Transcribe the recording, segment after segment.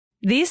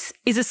This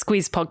is a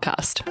Squiz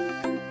podcast.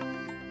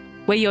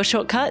 We're your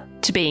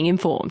shortcut to being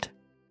informed.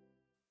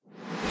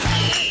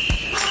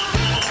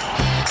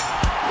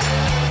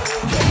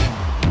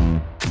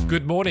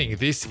 Good morning.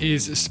 This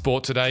is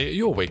Sport Today,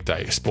 your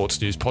weekday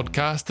sports news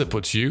podcast that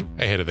puts you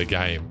ahead of the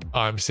game.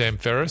 I'm Sam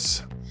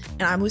Ferris.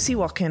 And I'm Lucy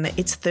Watkin.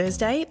 It's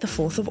Thursday, the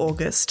 4th of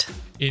August.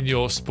 In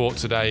your Sport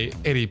Today,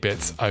 Eddie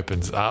Betts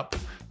opens up.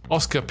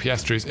 Oscar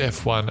Piastri's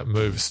F1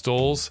 move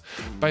stalls,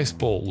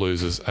 baseball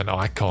loses an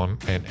icon,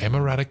 and Emma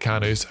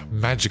Raducanu's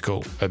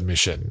magical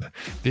admission.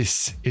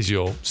 This is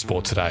your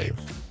Sport Today.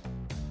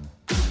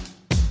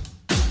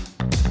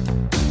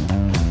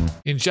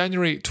 In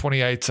January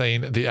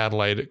 2018, the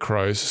Adelaide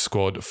Crows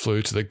squad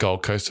flew to the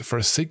Gold Coast for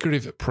a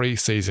secretive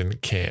pre-season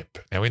camp.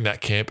 Now, in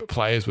that camp,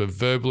 players were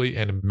verbally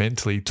and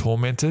mentally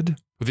tormented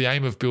with the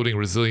aim of building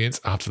resilience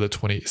after the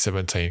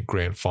 2017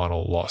 grand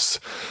final loss.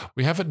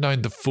 We haven't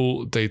known the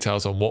full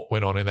details on what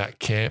went on in that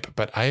camp,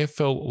 but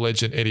AFL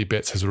legend Eddie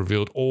Betts has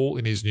revealed all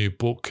in his new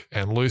book,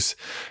 and Luce,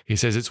 he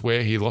says it's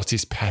where he lost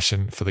his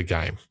passion for the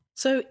game.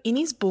 So in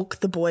his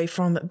book, The Boy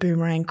from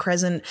Boomerang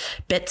Crescent,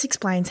 Betts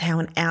explains how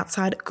an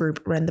outside group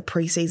ran the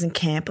preseason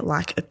camp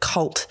like a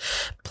cult.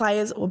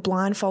 Players were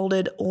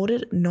blindfolded,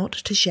 ordered not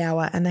to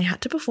shower, and they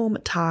had to perform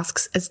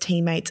tasks as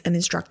teammates and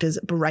instructors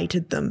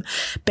berated them.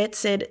 Betts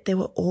said there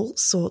were all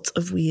sorts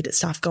of weird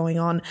stuff going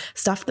on,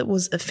 stuff that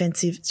was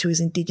offensive to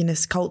his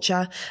Indigenous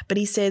culture, but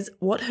he says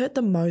what hurt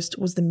the most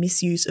was the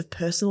misuse of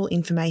personal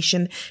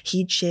information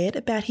he had shared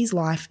about his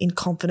life in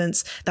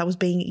confidence that was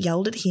being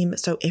yelled at him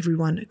so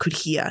everyone could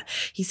hear.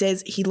 He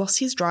says he lost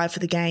his drive for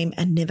the game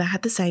and never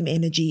had the same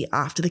energy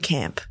after the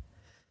camp.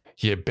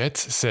 Yeah,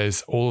 Betts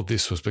says all of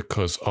this was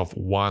because of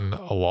one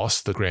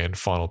loss, the grand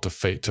final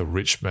defeat to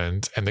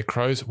Richmond, and the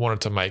Crows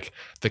wanted to make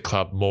the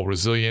club more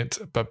resilient.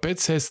 But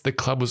Betts says the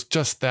club was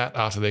just that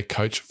after their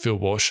coach, Phil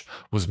Walsh,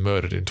 was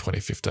murdered in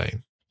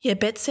 2015. Yeah,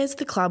 Betts says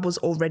the club was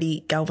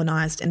already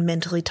galvanised and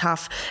mentally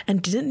tough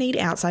and didn't need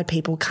outside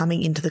people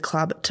coming into the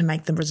club to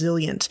make them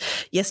resilient.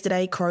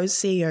 Yesterday, Crows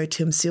CEO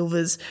Tim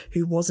Silvers,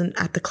 who wasn't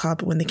at the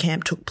club when the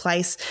camp took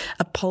place,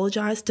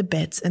 apologised to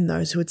Betts and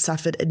those who had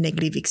suffered a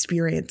negative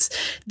experience.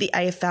 The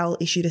AFL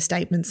issued a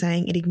statement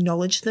saying it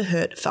acknowledged the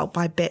hurt felt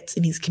by Betts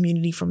in his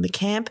community from the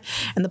camp,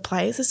 and the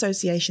Players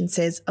Association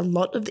says a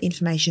lot of the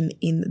information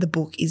in the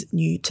book is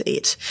new to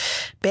it.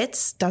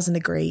 Betts doesn't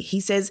agree. He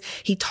says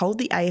he told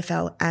the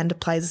AFL and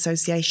Players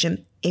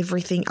Association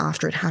everything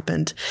after it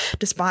happened.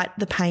 Despite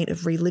the pain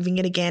of reliving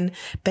it again,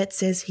 Betts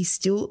says he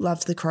still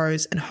loves the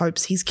Crows and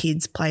hopes his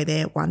kids play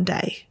there one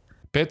day.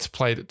 Betts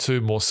played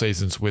 2 more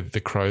seasons with the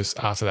Crows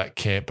after that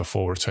camp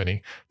before returning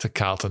to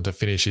Carlton to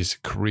finish his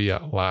career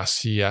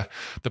last year.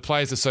 The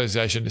Players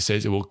Association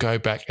says it will go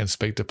back and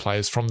speak to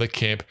players from the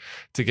camp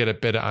to get a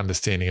better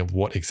understanding of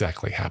what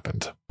exactly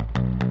happened.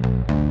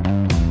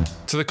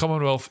 To the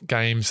Commonwealth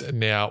Games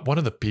now, one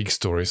of the big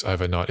stories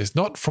overnight is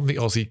not from the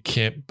Aussie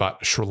camp,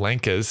 but Sri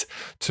Lanka's.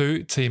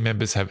 2 team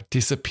members have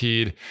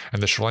disappeared,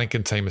 and the Sri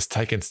Lankan team has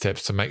taken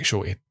steps to make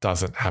sure it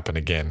doesn't happen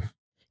again.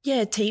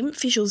 Yeah, team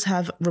officials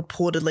have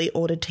reportedly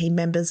ordered team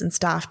members and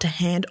staff to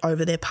hand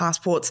over their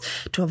passports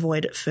to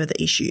avoid further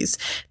issues.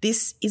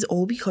 This is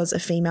all because a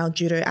female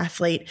judo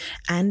athlete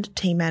and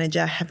team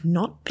manager have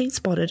not been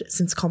spotted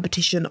since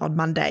competition on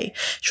Monday.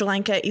 Sri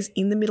Lanka is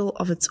in the middle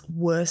of its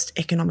worst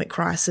economic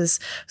crisis,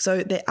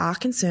 so there are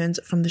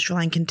concerns from the Sri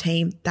Lankan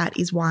team. That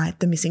is why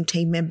the missing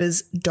team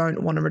members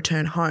don't want to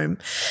return home.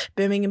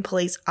 Birmingham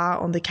police are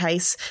on the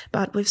case,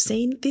 but we've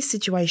seen this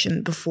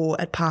situation before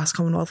at past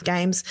Commonwealth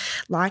Games,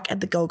 like at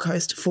the Gold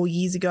Coast 4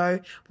 years ago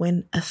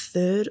when a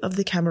third of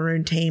the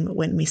Cameroon team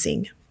went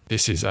missing.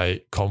 This is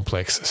a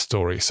complex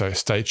story, so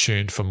stay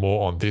tuned for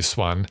more on this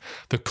one.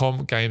 The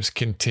Com Games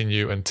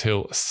continue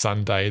until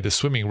Sunday. The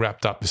swimming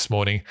wrapped up this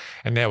morning,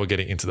 and now we're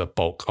getting into the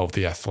bulk of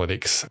the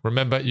athletics.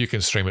 Remember, you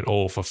can stream it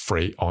all for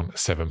free on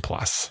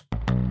 7plus.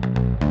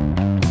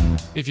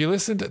 If you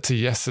listened to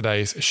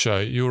yesterday's show,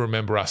 you'll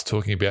remember us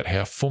talking about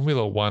how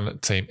Formula One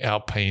team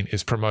Alpine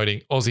is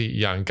promoting Aussie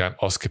young gun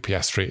Oscar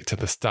Piastri to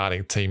the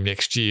starting team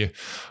next year.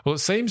 Well, it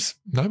seems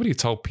nobody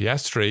told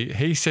Piastri.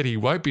 He said he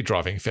won't be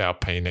driving for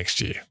Alpine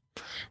next year.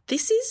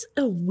 This is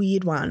a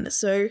weird one.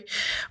 So,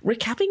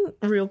 recapping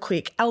real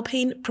quick,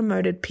 Alpine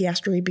promoted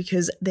Piastri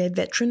because their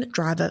veteran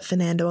driver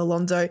Fernando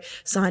Alonso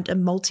signed a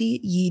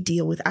multi-year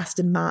deal with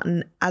Aston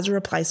Martin as a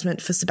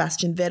replacement for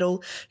Sebastian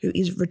Vettel, who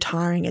is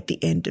retiring at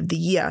the end of the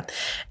year.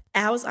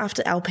 Hours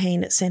after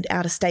Alpine sent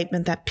out a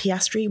statement that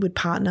Piastri would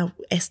partner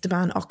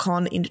Esteban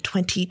Ocon in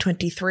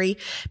 2023,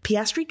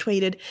 Piastri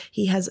tweeted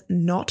he has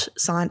not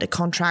signed a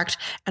contract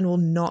and will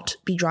not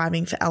be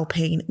driving for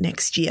Alpine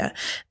next year.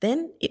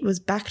 Then it was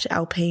back to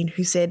Alpine,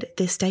 who said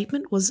their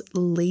statement was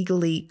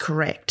legally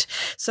correct.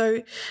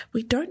 So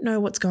we don't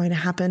know what's going to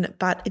happen,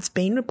 but it's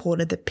been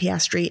reported that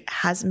Piastri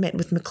has met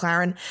with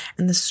McLaren,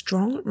 and the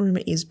strong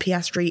rumour is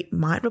Piastri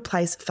might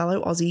replace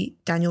fellow Aussie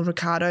Daniel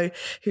Ricciardo,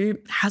 who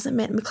hasn't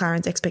met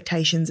McLaren's expectations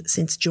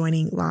since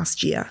joining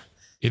last year.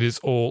 It is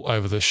all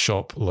over the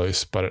shop,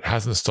 Luce, but it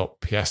hasn't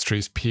stopped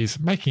Piastri's peers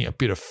making a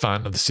bit of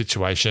fun of the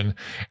situation.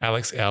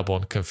 Alex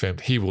Albon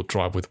confirmed he will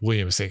drive with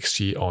Williams next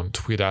year on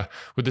Twitter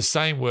with the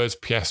same words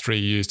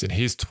Piastri used in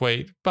his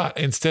tweet, but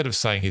instead of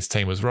saying his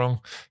team was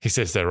wrong, he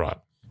says they're right.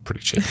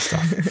 Pretty cheeky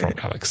stuff from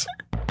Alex.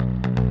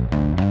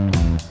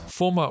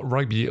 Former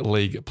rugby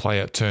league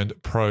player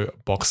turned pro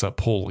boxer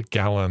Paul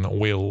Gallen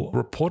will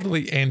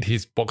reportedly end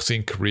his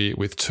boxing career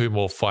with 2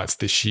 more fights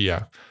this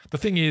year. The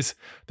thing is,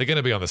 they're going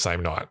to be on the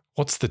same night.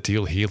 What's the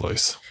deal here,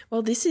 Luce?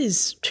 Well, this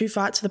is 2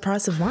 fights for the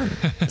price of 1.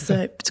 So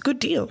it's a good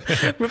deal.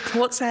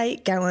 Reports say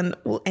Gallen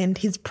will end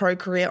his pro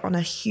career on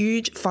a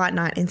huge fight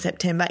night in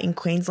September in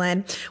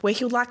Queensland, where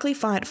he'll likely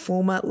fight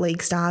former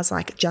league stars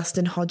like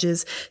Justin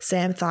Hodges,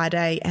 Sam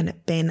Thaiday and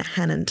Ben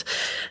Hannant.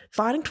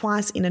 Fighting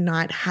twice in a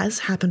night has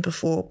happened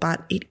before,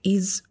 but it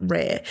is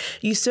rare.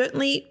 You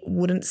certainly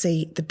wouldn't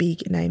see the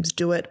big names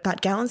do it,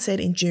 but Gallen said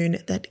in June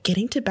that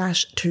getting to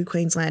bash 2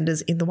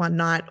 Queenslanders in the one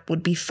night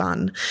would be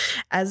fun.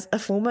 As a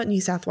former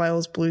New South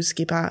Wales Blues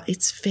skipper,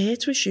 it's fair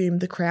to assume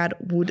the crowd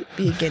would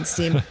be against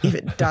him if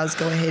it does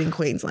go ahead in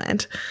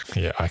Queensland.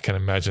 Yeah, I can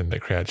imagine the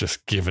crowd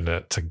just giving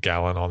it to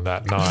Gallen on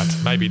that night,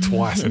 maybe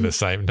twice in the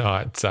same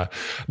night.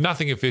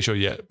 Nothing official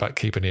yet, but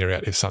keep an ear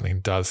out if something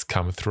does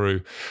come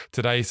through.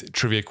 Today's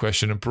trivia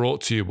question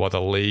brought to you by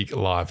the League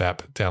Live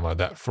app. Download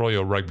that for all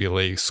your rugby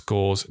league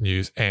scores,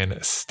 news and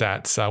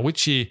stats.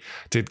 Which year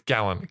did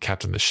Gallen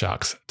captain the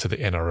Sharks to the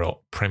NRL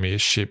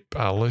Premiership?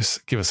 Luce,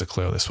 give us a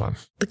clue on this one.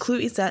 The clue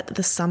is that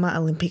the Summer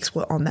Olympics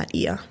were on that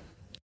year.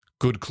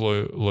 Good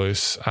clue,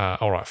 Luce.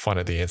 All right, find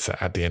out the answer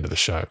at the end of the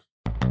show.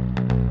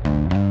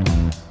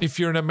 If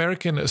you're an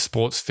American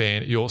sports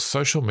fan, your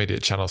social media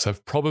channels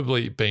have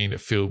probably been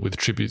filled with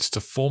tributes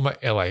to former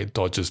LA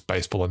Dodgers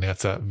baseball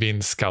announcer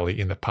Vin Scully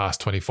in the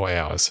past 24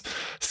 hours.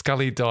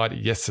 Scully died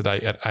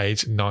yesterday at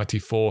age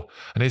 94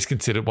 and is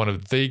considered one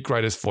of the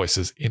greatest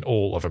voices in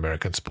all of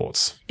American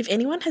sports. If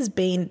anyone has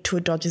been to a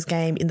Dodgers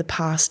game in the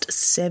past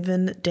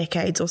 7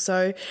 decades or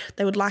so,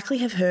 they would likely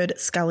have heard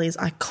Scully's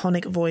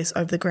iconic voice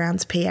over the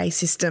ground's PA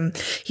system.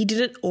 He did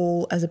it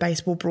all as a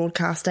baseball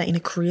broadcaster in a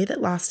career that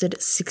lasted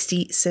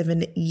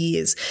 67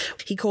 years.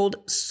 He called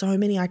so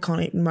many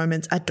iconic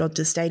moments at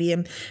Dodger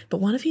Stadium,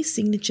 but one of his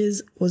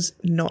signatures was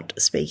not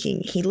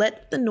speaking. He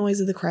let the noise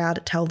of the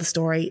crowd tell the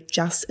story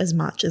just as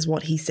much as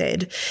what he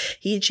said.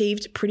 He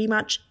achieved pretty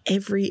much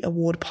every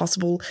award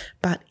possible,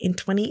 but in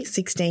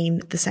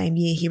 2016, the same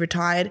year he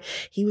retired,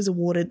 he was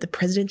awarded the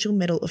Presidential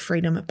Medal of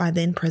Freedom by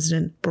then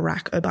President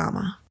Barack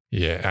Obama.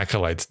 Yeah,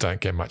 accolades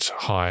don't get much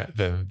higher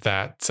than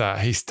that.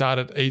 He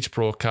started each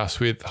broadcast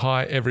with,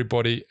 "Hi,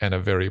 everybody, and a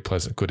very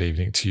pleasant good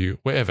evening to you,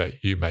 wherever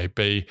you may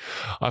be."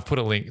 I've put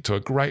a link to a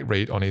great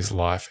read on his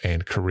life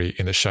and career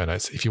in the show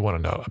notes if you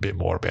want to know a bit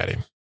more about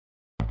him.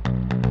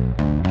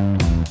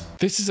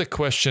 This is a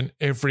question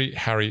every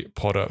Harry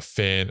Potter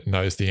fan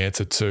knows the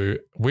answer to.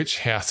 Which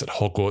house at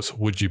Hogwarts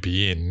would you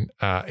be in?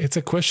 It's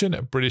a question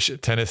British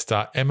tennis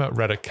star Emma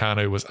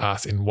Raducanu was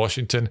asked in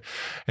Washington,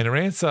 and her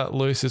answer,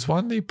 Luce, is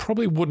one you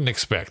probably wouldn't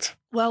expect.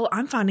 Well,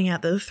 I'm finding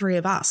out that the 3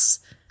 of us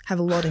have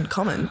a lot in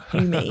common,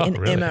 you, me, and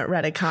really? Emma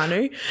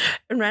Raducanu.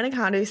 And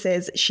Raducanu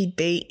says she'd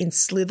be in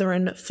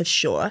Slytherin for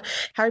sure.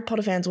 Harry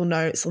Potter fans will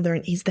know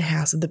Slytherin is the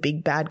house of the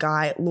big bad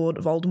guy, Lord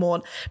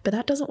Voldemort, but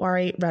that doesn't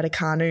worry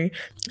Raducanu.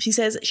 She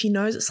says she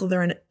knows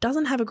Slytherin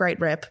doesn't have a great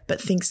rep,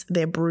 but thinks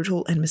they're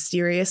brutal and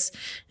mysterious,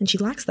 and she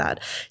likes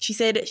that. She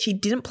said she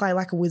didn't play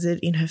like a wizard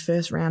in her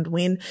first round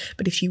win,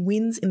 but if she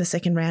wins in the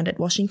second round at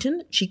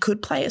Washington, she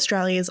could play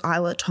Australia's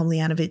Isla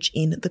Tomljanovic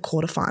in the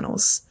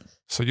quarterfinals.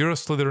 So you're a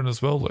Slytherin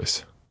as well,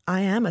 Luce?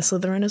 I am a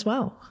Slytherin as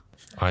well.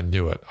 I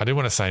knew it. I didn't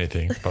want to say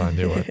anything, but I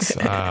knew it.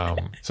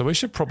 So we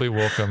should probably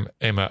welcome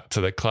Emma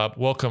to the club.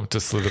 Welcome to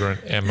Slytherin,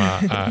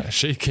 Emma.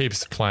 She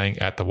keeps playing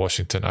at the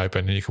Washington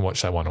Open, and you can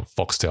watch that one on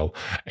Foxtel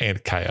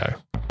and KO.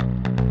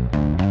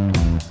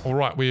 All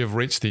right, we have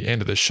reached the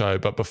end of the show,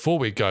 but before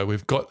we go,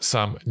 we've got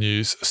some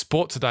news.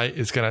 Sport Today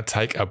is going to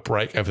take a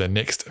break over the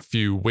next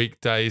few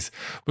weekdays.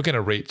 We're going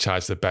to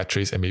recharge the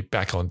batteries and be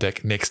back on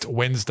deck next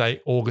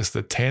Wednesday, August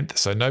the 10th.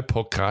 So no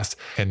podcast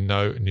and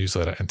no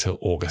newsletter until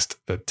August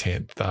the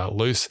 10th.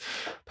 Luce,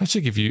 that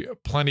should give you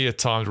plenty of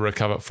time to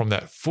recover from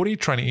that footy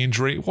training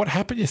injury. What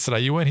happened yesterday?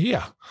 You weren't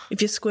here.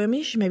 If you're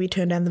squirmish, maybe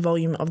turn down the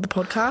volume of the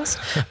podcast.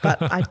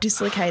 But I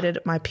dislocated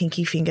my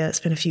pinky finger,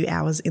 spent a few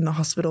hours in the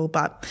hospital,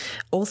 but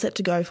all set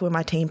to go for when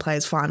my team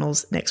plays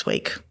finals next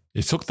week.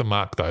 You took the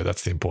mark, though.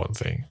 That's the important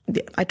thing.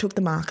 Yeah, I took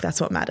the mark.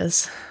 That's what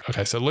matters.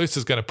 Okay, so Luce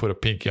is going to put a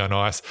pinky on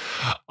ice.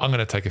 I'm going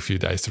to take a few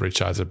days to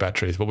recharge the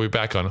batteries. We'll be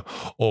back on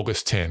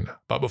August 10.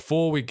 But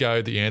before we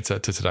go, the answer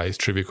to today's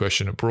trivia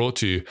question brought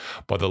to you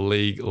by the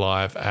League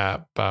Live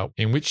app.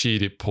 In which year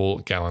did Paul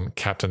Gallen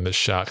captain the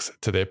Sharks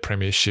to their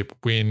premiership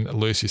win?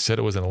 Luce, you said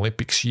it was an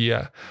Olympics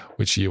year.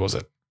 Which year was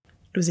it?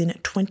 It was in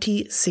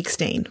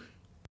 2016.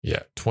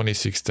 Yeah,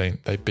 2016,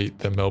 they beat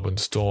the Melbourne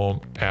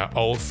Storm. Our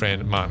old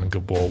friend Martin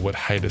Gabor would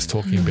hate us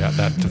talking about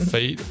that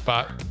defeat,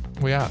 but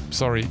we are.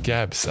 Sorry,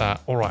 Gabs.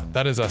 All right,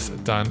 that is us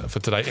done for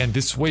today and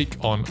this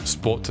week on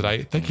Sport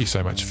Today. Thank you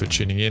so much for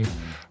tuning in.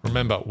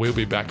 Remember, we'll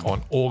be back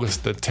on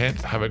August the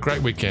 10th. Have a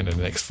great weekend in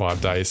the next 5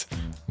 days,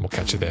 and we'll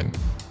catch you then.